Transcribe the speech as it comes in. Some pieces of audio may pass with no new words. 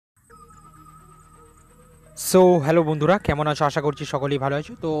So hello বন্ধুরা, কেমন আছো? আশা করছি সকলেই ভালো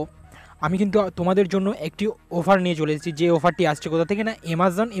আছো। তো আমি কিন্তু তোমাদের জন্য একটি অফার নিয়ে চলে এসেছি। যে অফারটি আসছে কোথা থেকে না,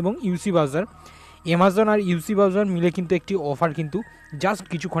 অ্যামাজন এবং ইউসি ব্রাউজার, অ্যামাজন আর ইউসি ব্রাউজার মিলে কিন্তু একটি অফার কিন্তু জাস্ট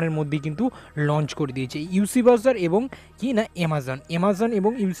কিছুক্ষণের মধ্যেই কিন্তু লঞ্চ করে দিয়েছে ইউসি ব্রাউজার এবং কি না অ্যামাজন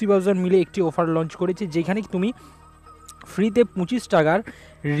এবং ইউসি ব্রাউজার মিলে একটি অফার লঞ্চ করেছে, যেখানে তুমি ফ্রিতে 25 টাকার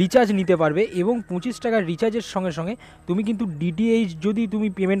রিচার্জ নিতে পারবে এবং 25 টাকার রিচার্জের সঙ্গে সঙ্গে তুমি কিন্তু ডিটিএইচ যদি তুমি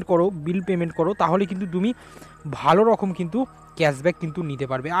পেমেন্ট করো, বিল পেমেন্ট করো, তাহলে কিন্তু তুমি ভালো রকম কিন্তু ক্যাশব্যাক কিন্তু নিতে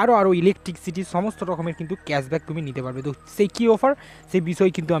পারবে। আরও ইলেকট্রিসিটি সমস্ত রকমের কিন্তু ক্যাশব্যাক তুমি নিতে পারবে। তো সেই কী অফার, সেই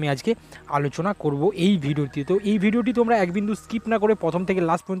বিষয় কিন্তু আমি আজকে আলোচনা করব এই ভিডিওটি। তো এই ভিডিওটি তোমরা এক বিন্দু স্কিপ না করে প্রথম থেকে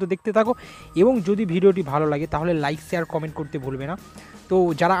লাস্ট পর্যন্ত দেখতে থাকো, এবং যদি ভিডিওটি ভালো লাগে তাহলে লাইক শেয়ার কমেন্ট করতে ভুলবে না। তো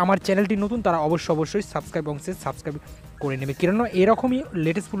যারা আমার চ্যানেলটি নতুন তারা অবশ্যই সাবস্ক্রাইব অংশে সাবস্ক্রাইব করে নেবে, কেননা এরকমই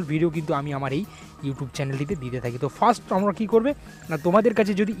লেটেস্টফুল ভিডিও কিন্তু আমি আমার এই ইউটিউব চ্যানেলটিতে দিতে থাকি। তো ফার্স্ট আমরা কী করবে না, তোমাদের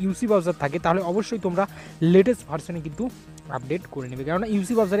কাছে যদি ইউসি ব্রাউজার থাকে তাহলে অবশ্যই তোমরা লেটেস্ট ভার্সনে কিন্তু আপডেট করে নেবে, কেননা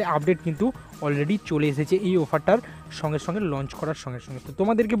ইউসি ব্রাউজারে আপডেট কিন্তু অলরেডি চলে এসেছে এই অফারটার সঙ্গে সঙ্গে লঞ্চ করার সঙ্গে সঙ্গে। তো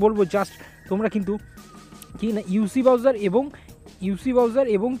তোমাদেরকে বলবো জাস্ট তোমরা কিন্তু কি না ইউসি ব্রাউজার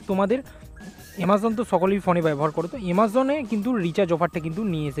এবং তোমাদের অ্যামাজন তো সকলেই ফোনে ব্যবহার করো, তো অ্যামাজনে কিন্তু রিচার্জ অফারটা কিন্তু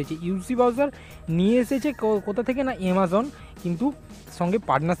নিয়ে এসেছে। ইউসি ব্রাউজার নিয়ে এসেছে কোথা থেকে না, অ্যামাজন কিন্তু সঙ্গে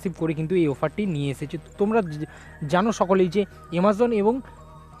পার্টনারশিপ করে কিন্তু এই অফারটি নিয়ে এসেছে। তো তোমরা জানো সকলেই যে অ্যামাজন এবং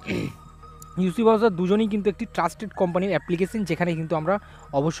ইউসি ব্রাউজার দুজনেই কিন্তু একটি ট্রাস্টেড কোম্পানির অ্যাপ্লিকেশন, যেখানে কিন্তু আমরা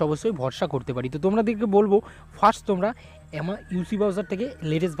অবশ্যই ভরসা করতে পারি। তো তোমাদেরকে বলবো ফার্স্ট তোমরা ইউসি ব্রাউজার থেকে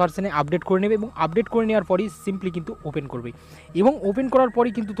লেটেস্ট ভার্সনে আপডেট করে নেবে, এবং আপডেট করে নেওয়ার পরই সিম্পলি কিন্তু ওপেন করবে, এবং ওপেন করার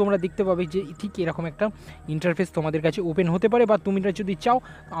পরই কিন্তু তোমরা দেখতে পাবে যে ঠিক এরকম একটা ইন্টারফেস তোমাদের কাছে ওপেন হতে পারে, বা তুমি যদি চাও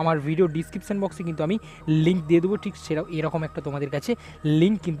আমার ভিডিও ডিসক্রিপশন বক্সে কিন্তু আমি লিঙ্ক দিয়ে দেবো, ঠিক সেরকম এরকম একটা তোমাদের কাছে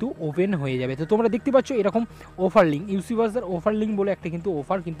লিঙ্ক কিন্তু ওপেন হয়ে যাবে। তো তোমরা দেখতে পাচ্ছ এরকম offer link, UC browser offer link বলে একটা কিন্তু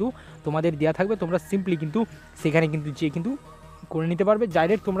অফার কিন্তু তোমাদের দেওয়া থাকবে। তোমরা সিম্পলি কিন্তু সেখানে কিন্তু যে কিন্তু করে নিতে পারবে।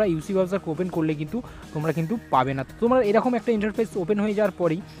 ডাইরেক্ট তোমরা ইউসি ব্রাউজার ওপেন করলে কিন্তু তোমরা কিন্তু পাবে না। তো তোমরা এরকম একটা ইন্টারফেস ওপেন হয়ে যাওয়ার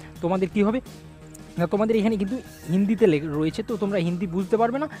পরেই তোমাদের কী হবে না, তোমাদের এখানে কিন্তু হিন্দিতে রয়েছে, তো তোমরা হিন্দি বুঝতে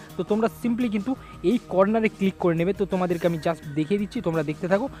পারবে না। তো তোমরা সিম্পলি কিন্তু এই কর্নারে ক্লিক করে নেবে। তো তোমাদেরকে আমি জাস্ট দেখিয়ে দিচ্ছি, তোমরা দেখতে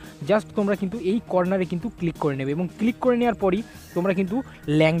থাকো। জাস্ট তোমরা কিন্তু এই কর্নারে কিন্তু ক্লিক করে নেবে, এবং ক্লিক করে নেওয়ার পরই তোমরা কিন্তু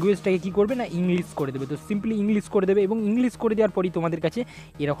ল্যাঙ্গুয়েজটাকে কী করবে না, ইংলিশ করে দেবে। তো সিম্পলি ইংলিশ করে দেবে, এবং ইংলিশ করে দেওয়ার পরই তোমাদের কাছে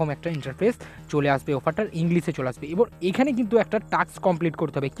এরকম একটা ইন্টারফেস চলে আসবে, অফারটার ইংলিশে চলে আসবে। এবার এখানে কিন্তু একটা টাস্ক কমপ্লিট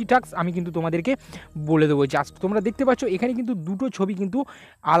করতে হবে। কী টাস্ক আমি কিন্তু তোমাদেরকে বলে দেবো। জাস্ট তোমরা দেখতে পাচ্ছ এখানে কিন্তু দুটো ছবি কিন্তু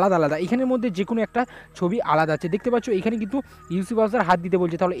আলাদা আলাদা, এখানের মধ্যে যে কোনো একটা ছবি আলাদা আছে। দেখতে পাচ্ছ এখানে কিন্তু ইউসি ব্রাউজার হাত দিতে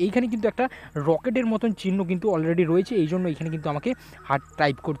বলছে, তাহলে এইখানে কিন্তু একটা রকেটের মতন চিহ্ন কিন্তু অলরেডি রয়েছে, এই জন্য এখানে কিন্তু আমাকে হাত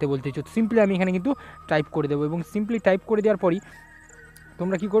টাইপ করতে বলতে। সিম্পলি আমি এখানে কিন্তু টাইপ করে দেবো, এবং সিম্পলি টাইপ করে দেওয়ার পরই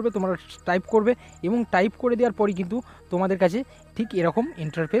তোমরা কী করবে, তোমরা টাইপ করবে, এবং টাইপ করে দেওয়ার পরই কিন্তু তোমাদের কাছে ঠিক এরকম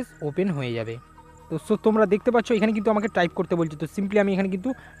ইন্টারফেস ওপেন হয়ে যাবে। তো সো তোমরা দেখতে পাচ্ছ এখানে কিন্তু আমাকে টাইপ করতে বলছে। তো সিম্পলি আমি এখানে কিন্তু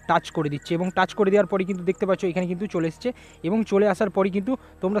টাচ করে দিচ্ছি, এবং টাচ করে দেওয়ার পরে কিন্তু দেখতে পাচ্ছ এখানে কিন্তু চলে এসছে, এবং চলে আসার পরই কিন্তু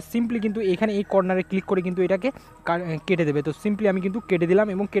তোমরা সিম্পলি কিন্তু এখানে এই কর্নারে ক্লিক করে কিন্তু এটাকে কেটে দেবে। তো সিম্পলি আমি কিন্তু কেটে দিলাম,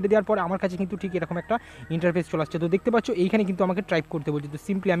 এবং কেটে দেওয়ার পর আমার কাছে কিন্তু ঠিক এরকম একটা ইন্টারফেস চলে আসছে। তো দেখতে পাচ্ছ এইখানে কিন্তু আমাকে টাইপ করতে বলছে। তো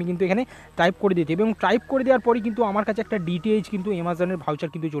সিম্পলি আমি কিন্তু এখানে টাইপ করে দিচ্ছি, এবং টাইপ করে দেওয়ার পরই কিন্তু আমার কাছে একটা ডিটিএইচ কিন্তু অ্যামাজনের ভাউচার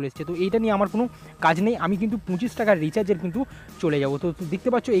কিন্তু চলে এসছে। তো এইটা নিয়ে আমার কোনো কাজ নেই, আমি কিন্তু 25 টাকার রিচার্জের কিন্তু চলে যাব। তো দেখতে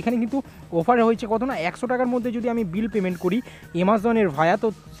পাচ্ছ এখানে কিন্তু অফার হয়েছে কত না, 100 টাকার মধ্যে যদি আমি বিল পেমেন্ট করি অ্যামাজনের ভায়া, তো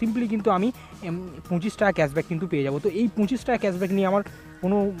সিম্পলি কিন্তু আমি 25 টাকা ক্যাশব্যাক কিন্তু পেয়ে যাব। তো এই 25 টাকা ক্যাশব্যাক নিয়ে আমার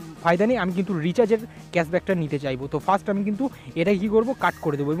কোনো ফায়দা নেই, আমি কিন্তু রিচার্জের ক্যাশব্যাকটা নিতে চাইবো। তো ফার্স্ট আমি কিন্তু এটা কী করবো, কাট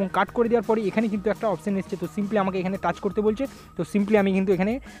করে দেবো, এবং কাট করে দেওয়ার পরে এখানে কিন্তু একটা অপশান এসছে। তো সিম্পলি আমাকে এখানে টাচ করতে বলছে। তো সিম্পলি আমি কিন্তু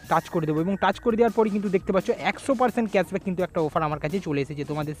এখানে টাচ করে দেবো, এবং টাচ করে দেওয়ার পরে কিন্তু দেখতে পাচ্ছ 100% ক্যাশব্যাক কিন্তু একটা অফার আমার কাছে চলে এসেছে।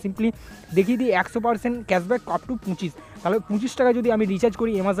 তোমাদের সিম্পলি দেখিয়ে দিই 100% ক্যাশব্যাক আপ টু 25, তাহলে 25 টাকা যদি আমি রিচার্জ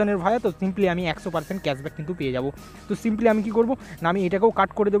করি অ্যামাজনের ভায়া, তো সিম্পলি আমি 100% ক্যাশব্যাক কিন্তু পেয়ে যাব। তো সিম্পলি আমি কী করবো না, আমি এটাকেও কাট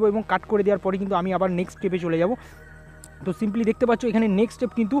করে দেবো, এবং কাট করে দেওয়ার পরে কিন্তু আমি আবার নেক্সট স্টেপে চলে যাব। তো সিম্পলি দেখতে পাচ্ছ এখানে নেক্সট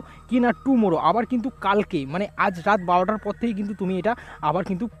স্টেপ কিন্তু কি না, টুমোরো, আবার কিন্তু কালকে মানে আজ রাত 12টার পর থেকেই কিন্তু তুমি এটা আবার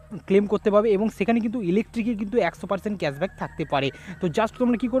কিন্তু ক্লেম করতে পারবে, এবং সেখানে কিন্তু ইলেকট্রিকের কিন্তু 100% ক্যাশব্যাক থাকতে পারে। তো জাস্ট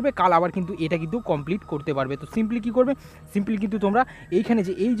তোমরা কী করবে, কাল আবার কিন্তু এটা কিন্তু কমপ্লিট করতে পারবে। তো সিম্পলি কী করবে, সিম্পলি কিন্তু তোমরা এইখানে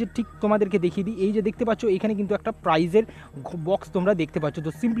যে এই যে ঠিক তোমাদেরকে দেখিয়ে দিই, এই যে দেখতে পাচ্ছ এখানে কিন্তু একটা প্রাইজের বক্স তোমরা দেখতে পাচ্ছ।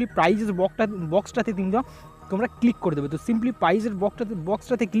 তো সিম্পলি প্রাইজের বক্সটাতে তোমরা তোমরা ক্লিক করে দেবে। তো সিম্পলি প্রাইজের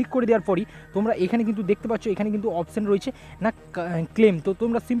বক্সটাতে ক্লিক করে দেওয়ার পরই তোমরা এখানে কিন্তু দেখতে পাচ্ছ, এখানে কিন্তু অপশান রয়েছে না ক্লেম। তো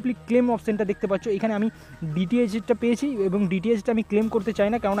তোমরা সিম্পলি ক্লেম অপশানটা দেখতে পাচ্ছ। এখানে আমি ডিটিএইচটা পেয়েছি এবং ডিটিএইচটা আমি ক্লেম করতে চাই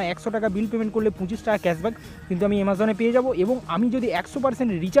না, কেননা 100 টাকা বিল পেমেন্ট করলে 25 টাকা ক্যাশব্যাক কিন্তু আমি অ্যামাজনে পেয়ে যাব। এবং আমি যদি 100%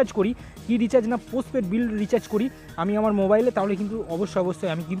 রিচার্জ করি, কি রিচার্জ না পোস্টপেড বিল রিচার্জ করি আমি আমার মোবাইলে, তাহলে কিন্তু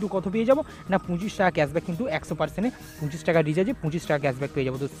অবশ্যই আমি কিন্তু কত পেয়ে যাব না 25 টাকা ক্যাশব্যাক, কিন্তু 100% 25 টাকা রিচার্জে 25 টাকা ক্যাশব্যাক পেয়ে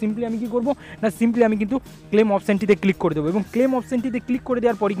যাবো। তো সিম্পলি আমি কী করবো না সিম্পলি আমি কিন্তু ক্লেম অপশানটিতে ক্লিক করে দেবো এবং ক্লেম অপশানটিতে ক্লিক করে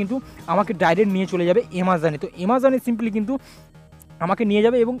দেওয়ার পরই কিন্তু আমাকে ডাইরেক্ট নিয়ে চলে যাবে অ্যামাজনে। তো অ্যামাজনে সিম্পলি কিন্তু আমাকে নিয়ে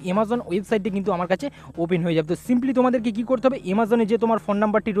যাবে এবং অ্যামাজন ওয়েবসাইটে কিন্তু আমার কাছে ওপেন হয়ে যাবে। তো সিম্পলি তোমাদেরকে কী করতে হবে, অ্যামাজনে যে তোমার ফোন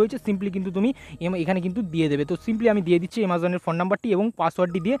নাম্বারটি রয়েছে সিম্পলি কিন্তু তুমি এখানে কিন্তু দিয়ে দেবে। তো সিম্পলি আমি দিয়ে দিচ্ছি অ্যামাজনের ফোন নাম্বারটি এবং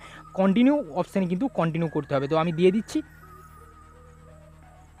পাসওয়ার্ডটি দিয়ে কন্টিনিউ অপশানে কিন্তু কন্টিনিউ করতে হবে। তো আমি দিয়ে দিচ্ছি।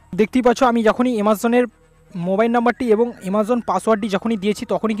 দেখতেই পাচ্ছ আমি যখনই অ্যামাজনের মোবাইল নাম্বারটি এবং অ্যামাজন পাসওয়ার্ডটি যখনই দিয়েছি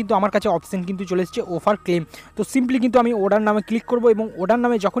তখনই কিন্তু আমার কাছে অপশান কিন্তু চলে এসেছে অফার ক্লেম। তো সিম্পলি কিন্তু আমি অর্ডার নামে ক্লিক করব এবং অর্ডার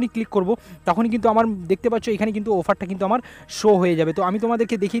নামে যখনই ক্লিক করব তখনই কিন্তু আমার দেখতে পাচ্ছ এখানে কিন্তু অফারটা কিন্তু আমার শো হয়ে যাবে। তো আমি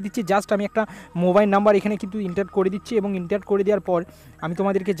তোমাদেরকে দেখিয়ে দিচ্ছি, জাস্ট আমি একটা মোবাইল নাম্বার এখানে কিন্তু এন্টার করে দিচ্ছি এবং এন্টার করে দেওয়ার পর আমি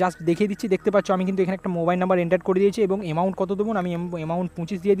তোমাদেরকে জাস্ট দেখিয়ে দিচ্ছি। দেখতে পাচ্ছ আমি কিন্তু এখানে একটা মোবাইল নাম্বার এন্টার করে দিয়েছি এবং অ্যামাউন্ট কত দেবো আমি অ্যামাউন্ট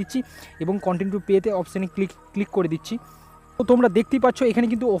 25 দিয়ে দিচ্ছি এবং কন্টিনিউ পেতে অপশানে ক্লিক করে দিচ্ছি। তো তোমরা দেখতেই পাচ্ছ এখানে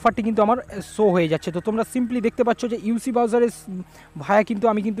কিন্তু অফারটি কিন্তু আমার শো হয়ে যাচ্ছে। তো তোমরা সিম্পলি দেখতে পাচ্ছ যে ইউসি ব্রাউজারের ভায়া কিন্তু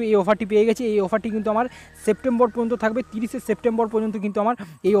আমি কিন্তু এই অফারটি পেয়ে গেছি। এই অফারটি কিন্তু আমার সেপ্টেম্বর পর্যন্ত থাকবে, 30শে সেপ্টেম্বর পর্যন্ত কিন্তু আমার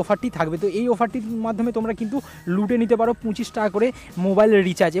এই অফারটি থাকবে। তো এই অফারটির মাধ্যমে তোমরা কিন্তু লুটে নিতে পারো 25 টাকা করে মোবাইল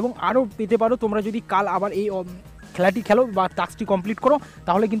রিচার্জ এবং আরও পেতে পারো। তোমরা যদি কাল আবার এই খেলাটি খেলো বা টাস্কটি কমপ্লিট করো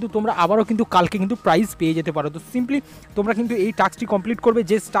তাহলে কিন্তু তোমরা আবারও কিন্তু কালকে কিন্তু প্রাইজ পেয়ে যেতে পারো। তো সিম্পলি তোমরা কিন্তু এই টাস্কটি কমপ্লিট করবে,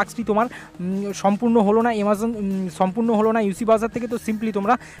 যে টাস্কটি তোমার সম্পূর্ণ হলো না অ্যামাজন সম্পূর্ণ হলো না ইউসি বাজার থেকে। তো সিম্পলি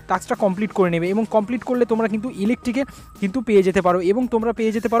তোমরা টাস্কটা কমপ্লিট করে নেবে এবং কমপ্লিট করলে তোমরা কিন্তু ইলেকট্রিকে কিন্তু পেয়ে যেতে পারো এবং তোমরা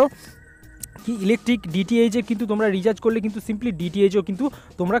পেয়ে যেতে পারো কি ইলেকট্রিক ডিটিএইচে কিন্তু তোমরা রিচার্জ করলে কিন্তু সিম্পলি ডিটিএইচও কিন্তু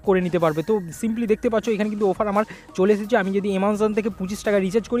তোমরা করে নিতে পারবে। তো সিম্পলি দেখতে পাচ্ছ এখানে কিন্তু অফার আমার চলে এসেছে। আমি যদি অ্যামাজন থেকে 25 টাকা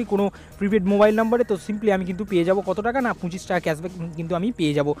রিচার্জ করি কোনো প্রিপেড মোবাইল নাম্বারে, তো সিম্পলি আমি কিন্তু পেয়ে যাব কত টাকা না 25 টাকা ক্যাশব্যাক কিন্তু আমি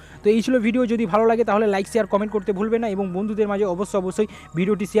পেয়ে যাব। তো এই ছিল ভিডিও। যদি ভালো লাগে তাহলে লাইক শেয়ার কমেন্ট করতে ভুলবে না এবং বন্ধুদের মাঝে অবশ্যই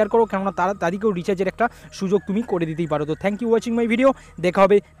ভিডিওটি শেয়ার করো, কেননা তাদেরকেও রিচার্জের একটা সুযোগ তুমি করে দিতেই পারো। তো thank you watching my video, দেখা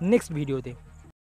হবে নেক্সট ভিডিওতে।